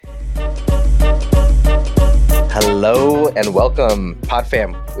Hello and welcome,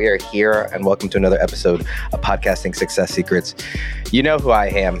 PodFam. We are here and welcome to another episode of Podcasting Success Secrets. You know who I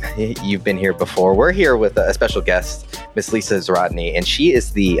am. You've been here before. We're here with a special guest, Miss Lisa Zawrotny, and she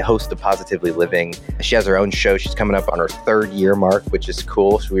is the host of Positively Living. She has her own show. She's coming up on her 3rd year mark, which is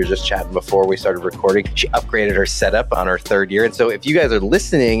cool. So we were just chatting before we started recording. She upgraded her setup on her 3rd year. And so if you guys are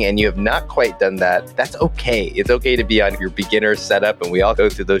listening and you have not quite done that, that's okay. It's okay to be on your beginner setup, and we all go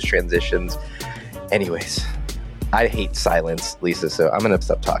through those transitions. Anyways, I hate silence, Lisa, so I'm going to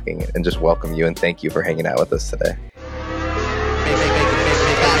stop talking and just welcome you and thank you for hanging out with us today.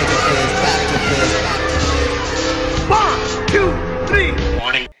 One, two, three.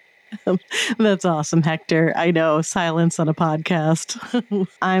 Morning. That's awesome, Hector. I know, silence on a podcast.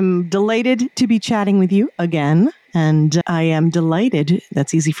 I'm delighted to be chatting with you again. And I am delighted,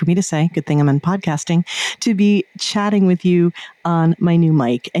 that's easy for me to say, good thing I'm in podcasting, to be chatting with you on my new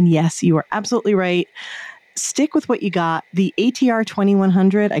mic. And yes, you are absolutely right. Stick with what you got. The ATR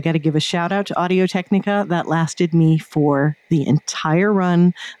 2100, I got to give a shout out to Audio-Technica. That lasted me for the entire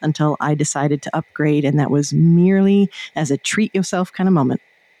run until I decided to upgrade. And that was merely as a treat yourself kind of moment.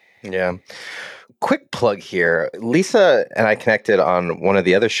 Yeah. Quick plug here. Lisa and I connected on one of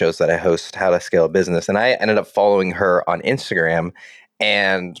the other shows that I host, How to Scale a Business. And I ended up following her on Instagram.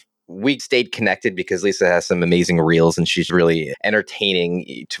 And we stayed connected because Lisa has some amazing reels and she's really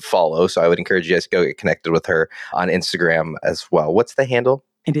entertaining to follow. So I would encourage you guys to go get connected with her on Instagram as well. What's the handle?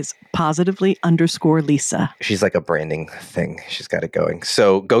 It is positively_Lisa. She's like a branding thing. She's got it going.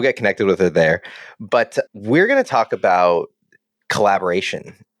 So go get connected with her there. But we're going to talk about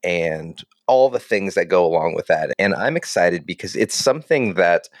collaboration and all the things that go along with that. And I'm excited because it's something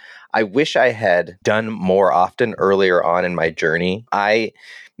that I wish I had done more often earlier on in my journey. I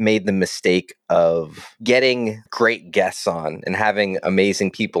made the mistake of getting great guests on and having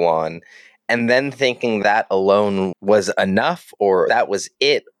amazing people on, and then thinking that alone was enough, or that was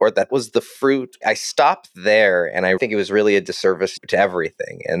it, or that was the fruit. I stopped there, and I think it was really a disservice to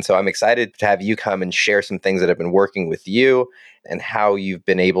everything. And so I'm excited to have you come and share some things that have been working with you and how you've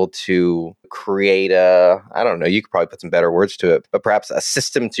been able to create I don't know, you could probably put some better words to it, but perhaps a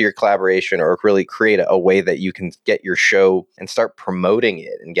system to your collaboration, or really create a way that you can get your show and start promoting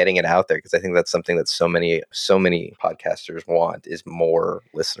it and getting it out there. Because I think that's something that so many podcasters want, is more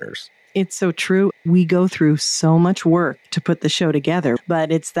listeners. It's so true. We go through so much work to put the show together,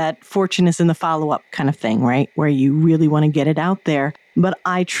 but it's that fortunate in the follow-up kind of thing, right? Where you really want to get it out there. But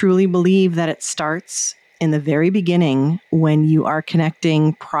I truly believe that it starts in the very beginning when you are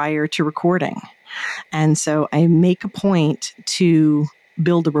connecting prior to recording. And so I make a point to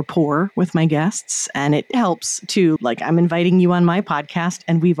build a rapport with my guests, and it helps to, like, I'm inviting you on my podcast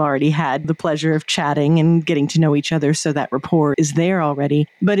and we've already had the pleasure of chatting and getting to know each other, so that rapport is there already.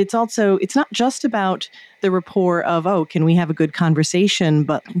 But it's not just about the rapport of, oh, can we have a good conversation,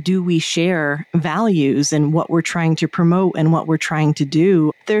 but do we share values and what we're trying to promote and what we're trying to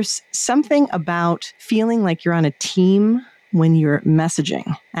do? There's something about feeling like you're on a team when you're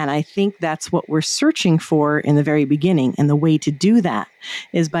messaging. And I think that's what we're searching for in the very beginning. And the way to do that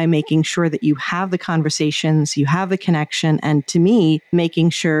is by making sure that you have the conversations, you have the connection, and to me, making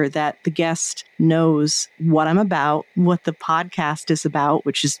sure that the guest knows what I'm about, what the podcast is about,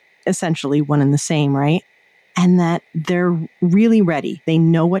 which is essentially one and the same, right? And that they're really ready. They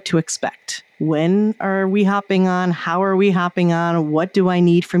know what to expect. When are we hopping on? How are we hopping on? What do I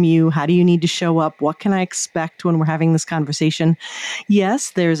need from you? How do you need to show up? What can I expect when we're having this conversation?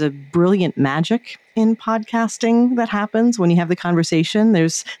 Yes, there's a brilliant magic in podcasting that happens when you have the conversation.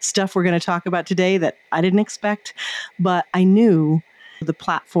 There's stuff we're going to talk about today that I didn't expect, but I knew the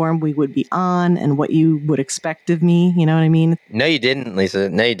platform we would be on and what you would expect of me. You know what I mean? No, you didn't, Lisa.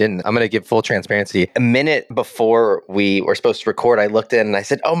 No, you didn't. I'm going to give full transparency. A minute before we were supposed to record, I looked in and I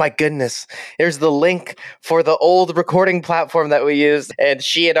said, oh my goodness, there's the link for the old recording platform that we used. And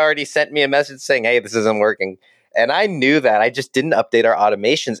she had already sent me a message saying, hey, this isn't working. And I knew that. I just didn't update our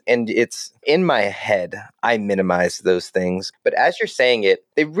automations. And it's in my head, I minimized those things. But as you're saying it,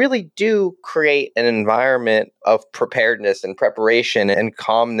 they really do create an environment of preparedness and preparation and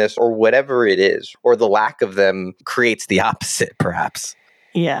calmness, or whatever it is, or the lack of them creates the opposite, perhaps.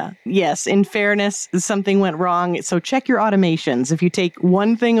 Yeah. Yes. In fairness, something went wrong. So check your automations. If you take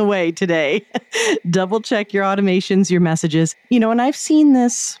one thing away today, double check your automations, your messages. You know, and I've seen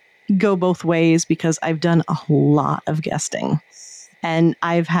this go both ways because I've done a lot of guesting. And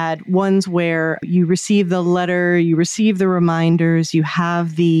I've had ones where you receive the letter, you receive the reminders, you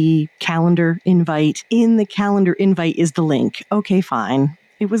have the calendar invite. In the calendar invite is the link. Okay, fine.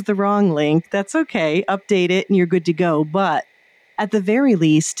 It was the wrong link. That's okay. Update it and you're good to go. But at the very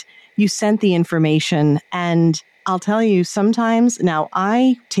least, you sent the information. And I'll tell you, sometimes now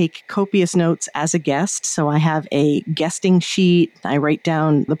I take copious notes as a guest. So I have a guesting sheet. I write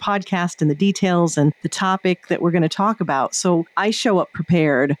down the podcast and the details and the topic that we're going to talk about. So I show up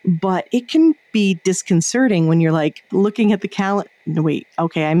prepared, but it can be disconcerting when you're like looking at the calendar. No, wait,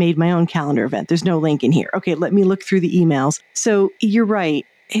 okay, I made my own calendar event. There's no link in here. Okay, let me look through the emails. So you're right.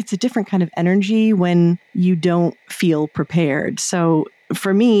 It's a different kind of energy when you don't feel prepared. So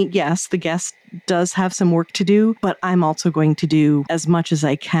for me, yes, the guest does have some work to do, but I'm also going to do as much as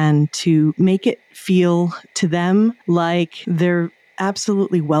I can to make it feel to them like they're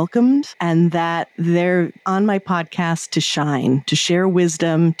absolutely welcomed and that they're on my podcast to shine, to share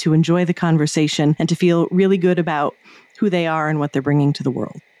wisdom, to enjoy the conversation, and to feel really good about who they are and what they're bringing to the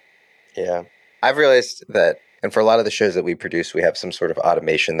world. Yeah. I've realized that, and for a lot of the shows that we produce, we have some sort of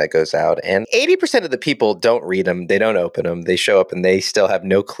automation that goes out, and 80% of the people don't read them. They don't open them. They show up and they still have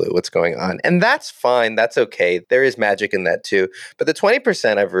no clue what's going on. And that's fine. That's okay. There is magic in that too. But the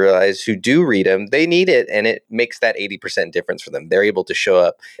 20% I've realized who do read them, they need it. And it makes that 80% difference for them. They're able to show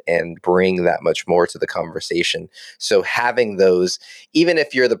up and bring that much more to the conversation. So having those, even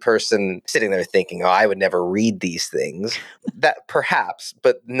if you're the person sitting there thinking, oh, I would never read these things, that perhaps,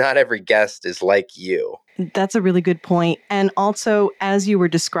 but not every guest is like you. That's a really good point. And also, as you were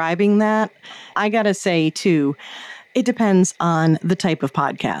describing that, I got to say, too, it depends on the type of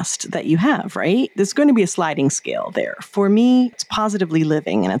podcast that you have, right? There's going to be a sliding scale there. For me, it's positively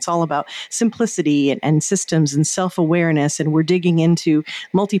living, and it's all about simplicity and systems and self-awareness. And we're digging into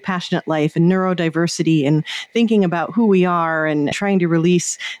multi-passionate life and neurodiversity and thinking about who we are and trying to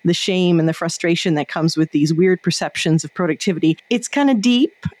release the shame and the frustration that comes with these weird perceptions of productivity. It's kind of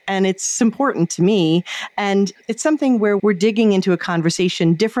deep and it's important to me. And it's something where we're digging into a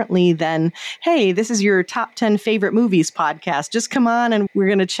conversation differently than, hey, this is your top 10 favorite movies podcast. Just come on and we're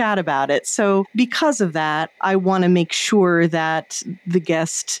going to chat about it. So because of that, I want to make sure that the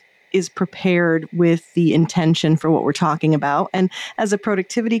guest is prepared with the intention for what we're talking about. And as a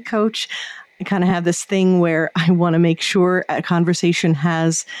productivity coach, I kind of have this thing where I want to make sure a conversation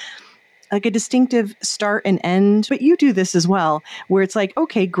has like a distinctive start and end. But you do this as well, where it's like,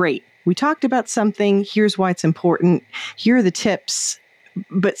 okay, great. We talked about something. Here's why it's important. Here are the tips,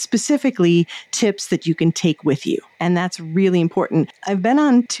 but specifically tips that you can take with you. And that's really important. I've been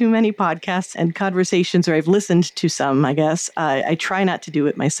on too many podcasts and conversations, or I've listened to some, I guess. I try not to do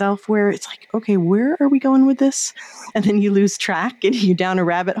it myself, where it's like, okay, where are we going with this? And then you lose track and you're down a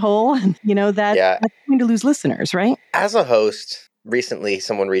rabbit hole. And, that's going to lose listeners, right? As a host, recently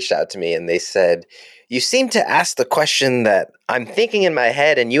someone reached out to me and they said, you seem to ask the question that I'm thinking in my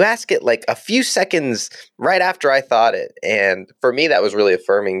head, and you ask it like a few seconds right after I thought it. And for me, that was really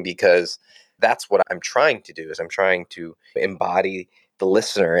affirming, because that's what I'm trying to do, is I'm trying to embody the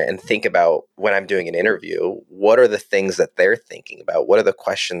listener and think about, when I'm doing an interview, what are the things that they're thinking about? What are the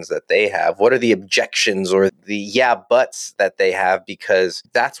questions that they have? What are the objections or the yeah buts that they have? Because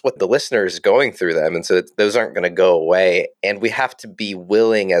that's what the listener is going through them. And so those aren't going to go away. And we have to be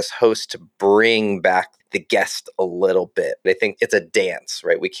willing as hosts to bring back the guest a little bit. I think it's a dance,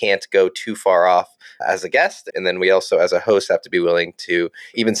 right? We can't go too far off as a guest. And then we also, as a host, have to be willing to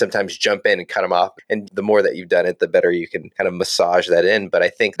even sometimes jump in and cut them off. And the more that you've done it, the better you can kind of massage that in. But I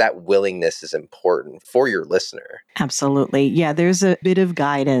think that willingness is important for your listener. Absolutely. Yeah, there's a bit of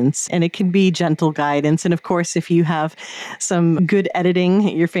guidance, and it can be gentle guidance. And of course, if you have some good editing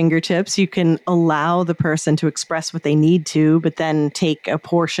at your fingertips, you can allow the person to express what they need to, but then take a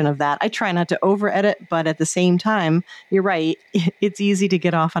portion of that. I try not to over edit, but at the same time, you're right, it's easy to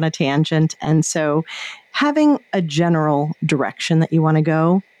get off on a tangent. And so having a general direction that you want to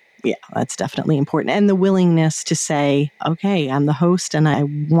go, yeah, that's definitely important. And the willingness to say, okay, I'm the host and I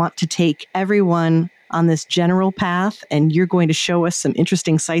want to take everyone on this general path, and you're going to show us some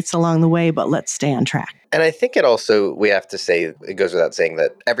interesting sights along the way, but let's stay on track. And I think it also, we have to say, it goes without saying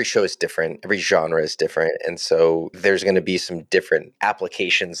that every show is different, every genre is different. And so there's going to be some different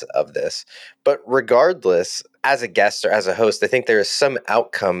applications of this. But regardless, as a guest or as a host, I think there is some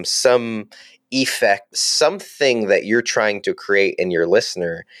outcome, some effect, something that you're trying to create in your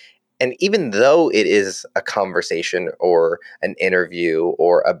listener. And even though it is a conversation or an interview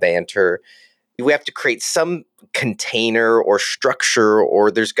or a banter, we have to create some container or structure,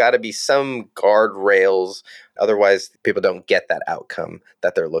 or there's got to be some guardrails. Otherwise, people don't get that outcome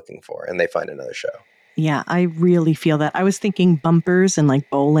that they're looking for, and they find another show. Yeah, I really feel that. I was thinking bumpers and like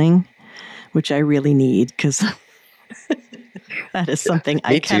bowling, which I really need, because That is something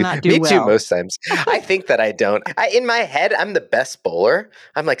I Me too. cannot do Me too. well. Most times, I think that I don't. In my head, I'm the best bowler.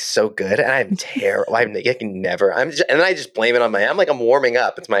 I'm like so good, and I'm terrible. I can never. And I just blame it on I'm like I'm warming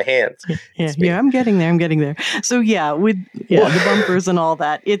up. It's my hands. It's me. I'm getting there. I'm getting there. So yeah, with the bumpers and all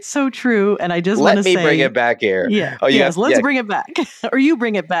that, it's so true. And I just want Let to me bring say, it back here. Oh, yes, let's bring it back, or you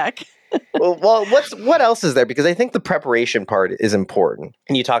bring it back. Well, what else is there? Because I think the preparation part is important,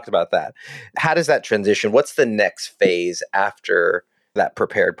 and you talked about that. How does that transition? What's the next phase after that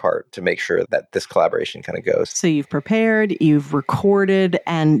prepared part to make sure that this collaboration kind of goes? So you've prepared, you've recorded,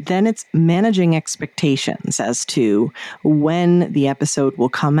 and then it's managing expectations as to when the episode will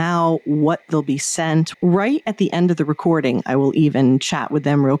come out, what they'll be sent. Right at the end of the recording, I will even chat with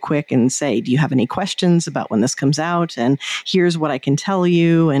them real quick and say, do you have any questions about when this comes out? And here's what I can tell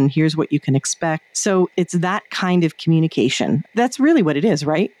you, and here's what you can expect. So it's that kind of communication. That's really what it is,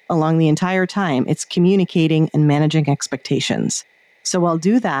 right? Along the entire time, it's communicating and managing expectations. So I'll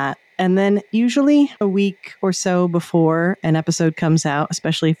do that. And then usually a week or so before an episode comes out,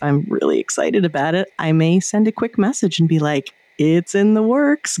 especially if I'm really excited about it, I may send a quick message and be like, it's in the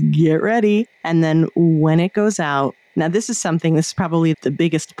works, get ready. And then when it goes out, now this is probably the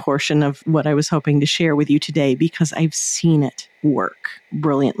biggest portion of what I was hoping to share with you today, because I've seen it work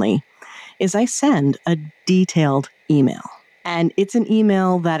brilliantly, is I send a detailed email. And it's an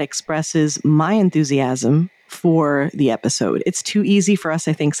email that expresses my enthusiasm for the episode. It's too easy for us,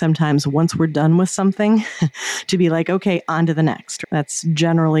 I think, sometimes once we're done with something to be like, okay, on to the next. That's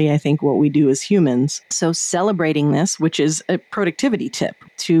generally, I think, what we do as humans. So celebrating this, which is a productivity tip,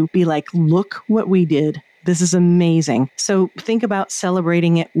 to be like, look what we did. This is amazing. So think about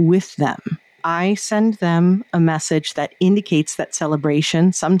celebrating it with them. I send them a message that indicates that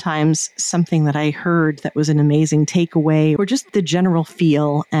celebration, sometimes something that I heard that was an amazing takeaway, or just the general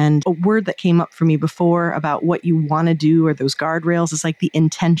feel. And a word that came up for me before about what you want to do, or those guardrails, is like the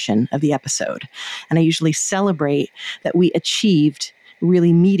intention of the episode. And I usually celebrate that we achieved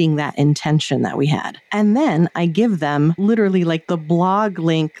really meeting that intention that we had. And then I give them literally like the blog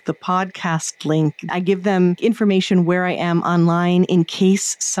link, the podcast link. I give them information where I am online in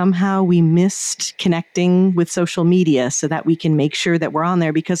case somehow we missed connecting with social media, so that we can make sure that we're on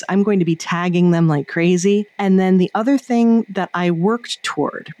there, because I'm going to be tagging them like crazy. And then the other thing that I worked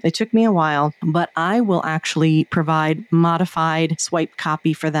toward, it took me a while, but I will actually provide modified swipe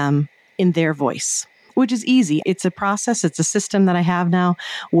copy for them in their voice, which is easy. It's a process. It's a system that I have now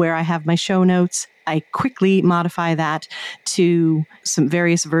where I have my show notes. I quickly modify that to some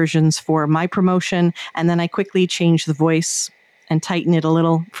various versions for my promotion. And then I quickly change the voice and tighten it a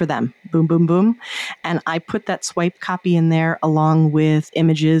little for them. Boom, boom, boom. And I put that swipe copy in there along with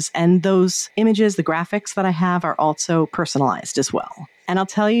images. And those images, the graphics that I have, are also personalized as well. And I'll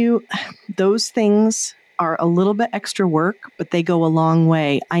tell you, those things are a little bit extra work, but they go a long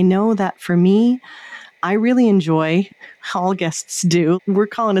way. I know that for me, I really enjoy, all guests do, we're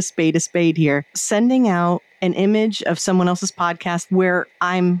calling a spade here, sending out an image of someone else's podcast where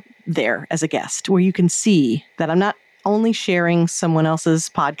I'm there as a guest, where you can see that I'm not only sharing someone else's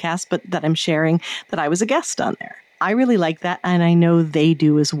podcast, but that I'm sharing that I was a guest on there. I really like that, and I know they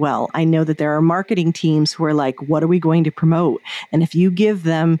do as well. I know that there are marketing teams who are like, what are we going to promote? And if you give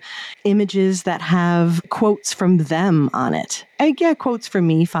them images that have quotes from them on it, I get quotes from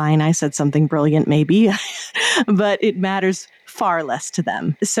me, fine, I said something brilliant maybe, but it matters far less to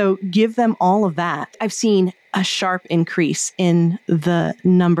them. So give them all of that. I've seen a sharp increase in the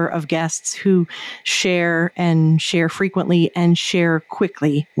number of guests who share frequently and share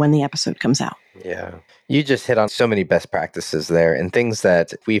quickly when the episode comes out. Yeah. You just hit on so many best practices there, and things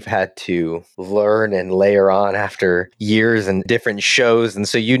that we've had to learn and layer on after years and different shows. And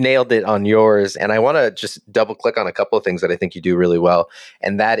so you nailed it on yours. And I want to just double click on a couple of things that I think you do really well.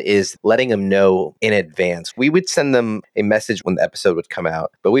 And that is letting them know in advance. We would send them a message when the episode would come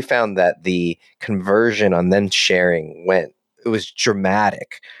out, but we found that the conversion on them sharing it was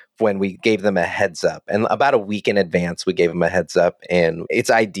dramatic when we gave them a heads up. And about a week in advance, we gave them a heads up. And it's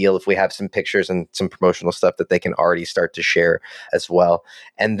ideal if we have some pictures and some promotional stuff that they can already start to share as well.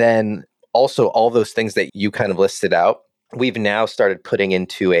 And then also all those things that you kind of listed out, we've now started putting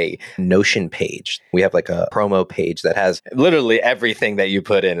into a Notion page. We have like a promo page that has literally everything that you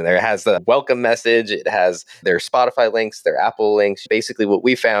put in. And there it has the welcome message. It has their Spotify links, their Apple links. Basically, what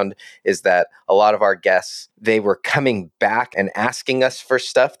we found is that a lot of our guests, they were coming back and asking us for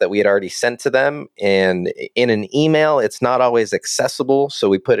stuff that we had already sent to them. And in an email, it's not always accessible. So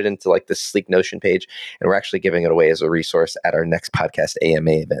we put it into like this sleek Notion page, and we're actually giving it away as a resource at our next podcast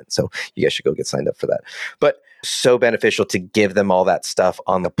AMA event. So you guys should go get signed up for that. But so beneficial to give them all that stuff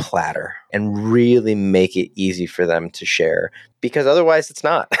on the platter and really make it easy for them to share, because otherwise it's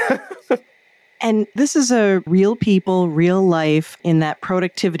not. And this is a real people, real life in that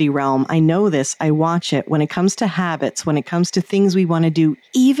productivity realm. I know this. I watch it. When it comes to habits, when it comes to things we want to do,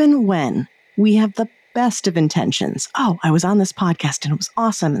 even when we have the best of intentions. Oh, I was on this podcast and it was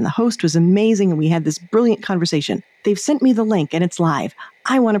awesome. And the host was amazing. And we had this brilliant conversation. They've sent me the link and it's live.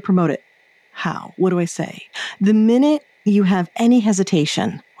 I want to promote it. How? What do I say? The minute you have any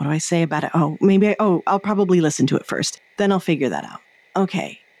hesitation, what do I say about it? I'll probably listen to it first. Then I'll figure that out.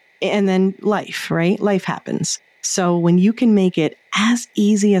 Okay. And then life, right? Life happens. So when you can make it as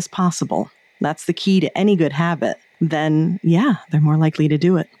easy as possible, that's the key to any good habit, then yeah, they're more likely to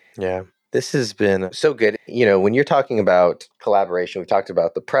do it. Yeah. This has been so good. When you're talking about collaboration, we've talked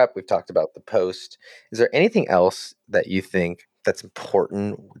about the prep, we've talked about the post. Is there anything else that you think that's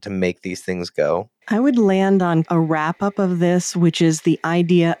important to make these things go? I would land on a wrap up of this, which is the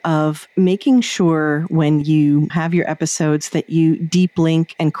idea of making sure when you have your episodes that you deep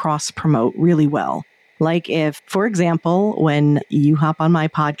link and cross promote really well. Like if, for example, when you hop on my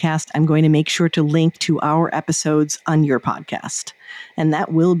podcast, I'm going to make sure to link to our episodes on your podcast. And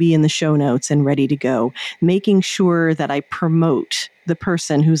that will be in the show notes and ready to go. Making sure that I promote the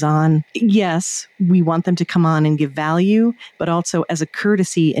person who's on. Yes, we want them to come on and give value, but also as a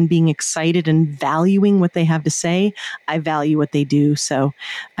courtesy and being excited and valuing what they have to say, I value what they do. So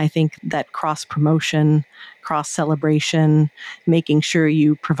I think that cross promotion, cross celebration, making sure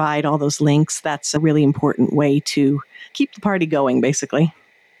you provide all those links, that's a really important way to keep the party going, basically.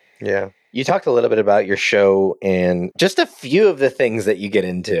 Yeah. You talked a little bit about your show and just a few of the things that you get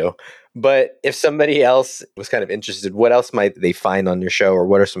into. But if somebody else was kind of interested, what else might they find on your show, or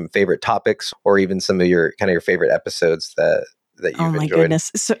what are some favorite topics, or even some of your favorite episodes that you've enjoyed? Oh my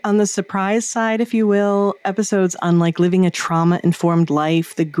goodness. So on the surprise side, if you will, episodes on like living a trauma-informed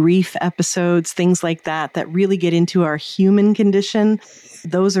life, the grief episodes, things like that really get into our human condition.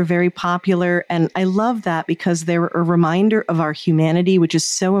 Those are very popular. And I love that because they're a reminder of our humanity, which is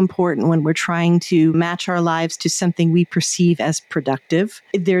so important when we're trying to match our lives to something we perceive as productive.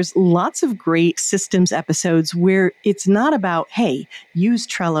 There's lots of great systems episodes where it's not about, hey, use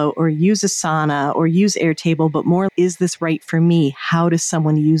Trello or use Asana or use Airtable, but more, is this right for me? How does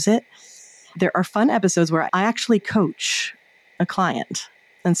someone use it? There are fun episodes where I actually coach a client.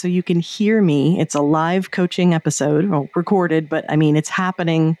 And so you can hear me. It's a live coaching episode, well, recorded, but I mean, it's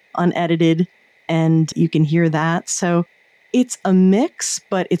happening unedited and you can hear that. So it's a mix,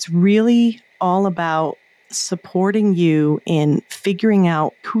 but it's really all about supporting you in figuring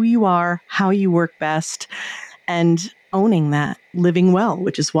out who you are, how you work best, and owning that, living well,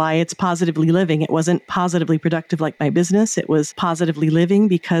 which is why it's positively living. It wasn't positively productive like my business. It was positively living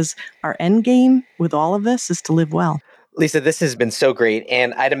because our end game with all of this is to live well. Lisa, this has been so great.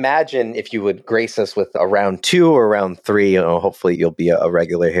 And I'd imagine if you would grace us with a round 2 or round 3, hopefully you'll be a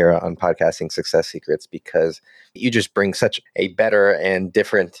regular here on Podcasting Success Secrets, because you just bring such a better and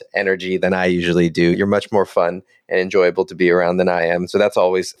different energy than I usually do. You're much more fun and enjoyable to be around than I am. So that's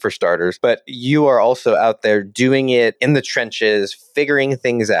always for starters. But you are also out there doing it in the trenches, figuring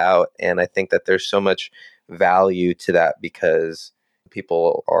things out. And I think that there's so much value to that because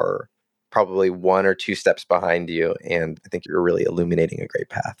people are probably 1 or 2 steps behind you. And I think you're really illuminating a great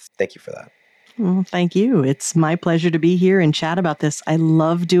path. Thank you for that. Well, thank you. It's my pleasure to be here and chat about this. I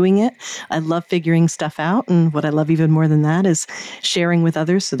love doing it. I love figuring stuff out. And what I love even more than that is sharing with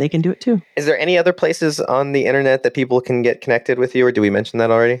others so they can do it too. Is there any other places on the internet that people can get connected with you, or do we mention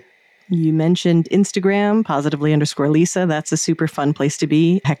that already? You mentioned Instagram, _Lisa. That's a super fun place to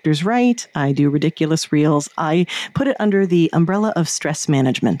be. Hector's right. I do ridiculous reels. I put it under the umbrella of stress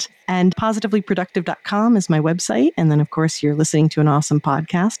management. And positivelyproductive.com is my website. And then, of course, you're listening to an awesome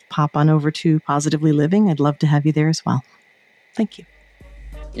podcast. Pop on over to Positively Living. I'd love to have you there as well. Thank you.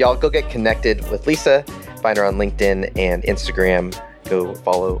 Y'all go get connected with Lisa. Find her on LinkedIn and Instagram. Go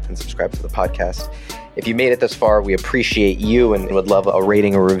follow and subscribe to the podcast. If you made it this far, we appreciate you and would love a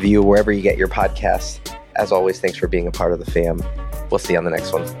rating or review wherever you get your podcasts. As always, thanks for being a part of the fam. We'll see you on the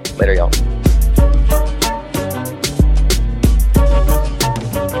next one. Later, y'all.